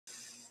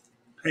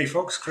Hey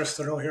folks, Chris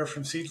Thoreau here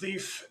from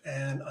SeedLeaf,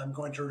 and I'm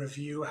going to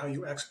review how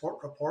you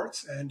export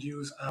reports and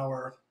use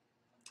our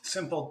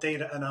simple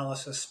data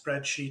analysis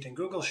spreadsheet in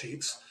Google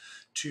Sheets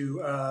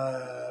to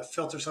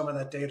filter some of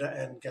that data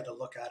and get a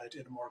look at it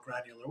in a more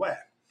granular way.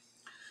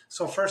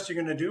 So first you're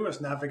going to do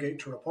is navigate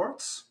to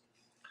reports,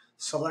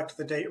 select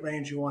the date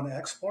range you want to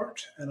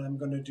export, and I'm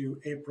going to do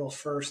April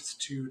 1st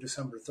to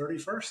December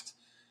 31st.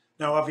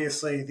 Now,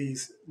 obviously,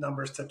 these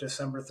numbers to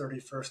December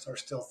 31st are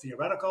still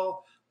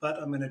theoretical, but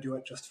I'm going to do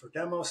it just for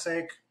demo's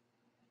sake.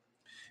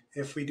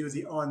 If we do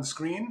the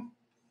on-screen,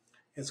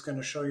 it's going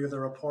to show you the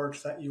report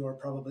that you are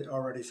probably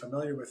already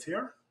familiar with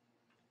here.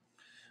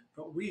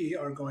 But we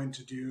are going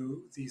to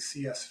do the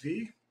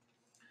CSV,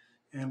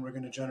 and we're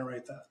going to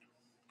generate that.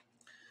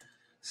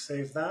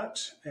 Save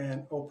that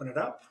and open it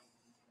up.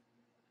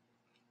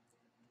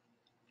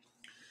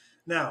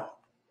 Now,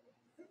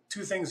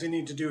 two things you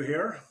need to do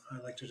here.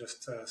 I like to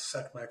just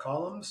set my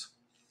columns.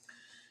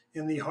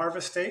 In the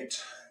harvest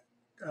date,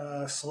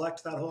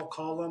 select that whole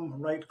column,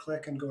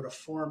 right-click and go to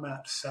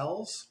Format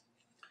Cells.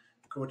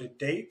 Go to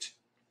Date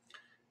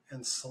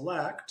and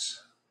select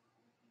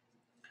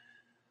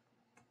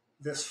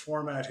this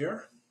format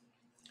here.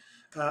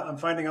 I'm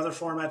finding other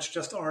formats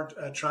just aren't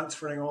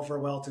transferring over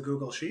well to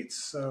Google Sheets,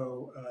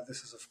 so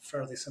this is a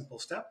fairly simple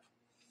step.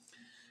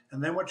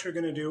 And then what you're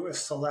going to do is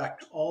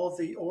select all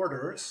the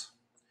orders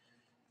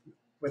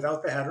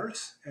without the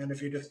headers. And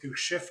if you just do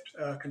Shift,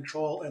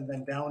 Control, and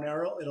then down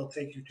arrow, it'll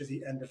take you to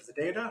the end of the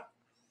data.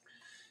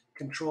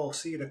 Control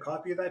C to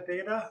copy that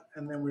data,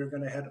 and then we're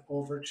going to head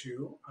over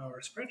to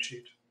our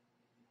spreadsheet.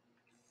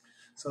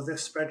 So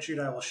this spreadsheet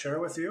I will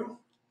share with you.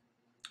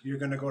 You're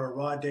going to go to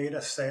Raw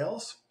Data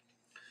Sales.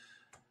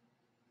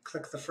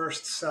 Click the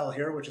first cell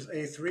here, which is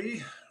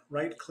A3.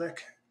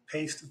 Right-click,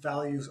 Paste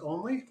Values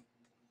Only,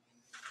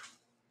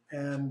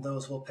 and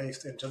those will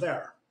paste into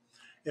there.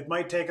 It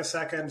might take a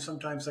second.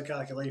 Sometimes the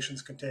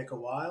calculations can take a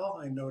while.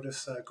 I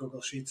notice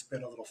Google Sheets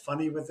been a little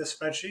funny with this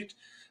spreadsheet,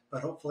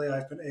 but hopefully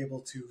I've been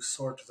able to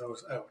sort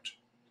those out.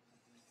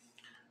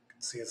 You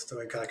can see it's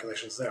doing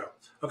calculations there.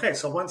 Okay,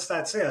 so once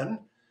that's in,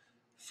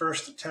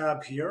 first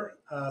tab here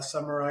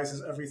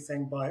summarizes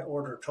everything by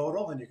order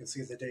total, and you can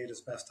see the date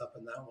is messed up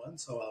in that one,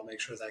 so I'll make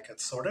sure that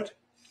gets sorted.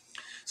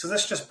 So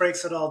this just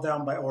breaks it all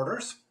down by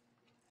orders.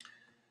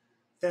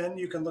 Then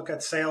you can look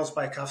at sales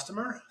by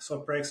customer.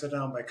 So it breaks it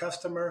down by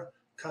customer,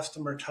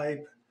 customer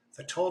type,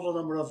 the total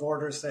number of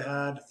orders they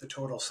had, the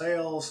total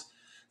sales,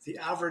 the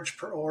average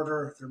per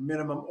order, their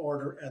minimum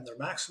order, and their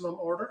maximum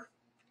order.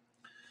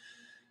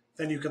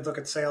 Then you could look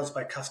at sales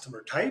by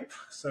customer type.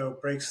 So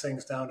it breaks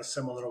things down a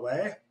similar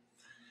way.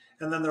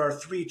 And then there are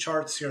three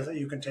charts here that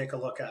you can take a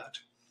look at.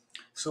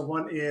 So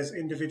one is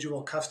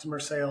individual customer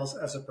sales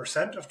as a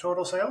percent of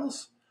total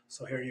sales.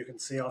 So here you can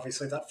see,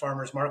 obviously, that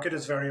farmer's market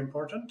is very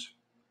important.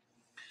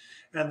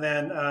 And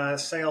then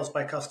sales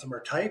by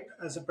customer type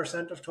as a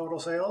percent of total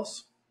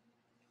sales.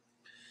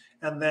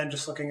 And then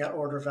just looking at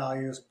order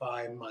values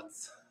by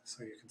month.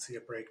 So you can see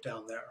a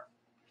breakdown there.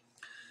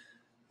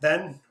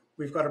 Then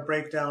we've got a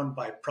breakdown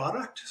by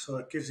product. So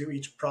it gives you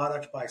each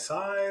product by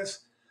size,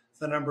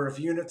 the number of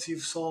units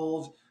you've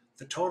sold,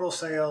 the total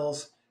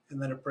sales,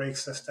 and then it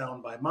breaks this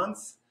down by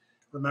month.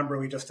 Remember,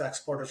 we just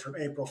exported from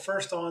April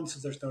 1st on, so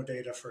there's no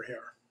data for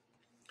here.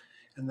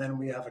 And then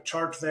we have a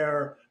chart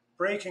there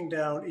breaking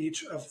down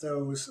each of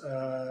those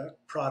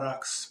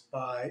products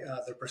by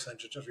the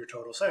percentage of your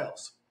total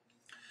sales.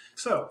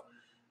 So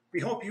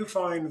we hope you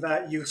find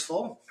that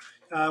useful.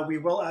 We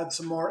will add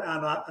some more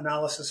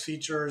analysis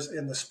features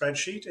in the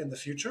spreadsheet in the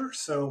future,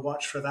 so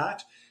watch for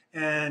that.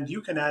 And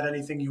you can add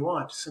anything you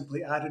want.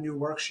 Simply add a new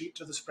worksheet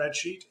to the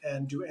spreadsheet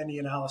and do any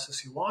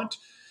analysis you want.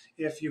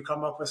 If you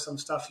come up with some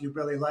stuff you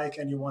really like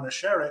and you want to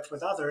share it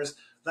with others,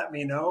 let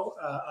me know.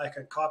 I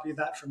can copy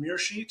that from your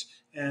sheet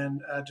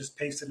and just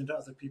paste it into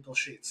other people's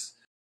sheets.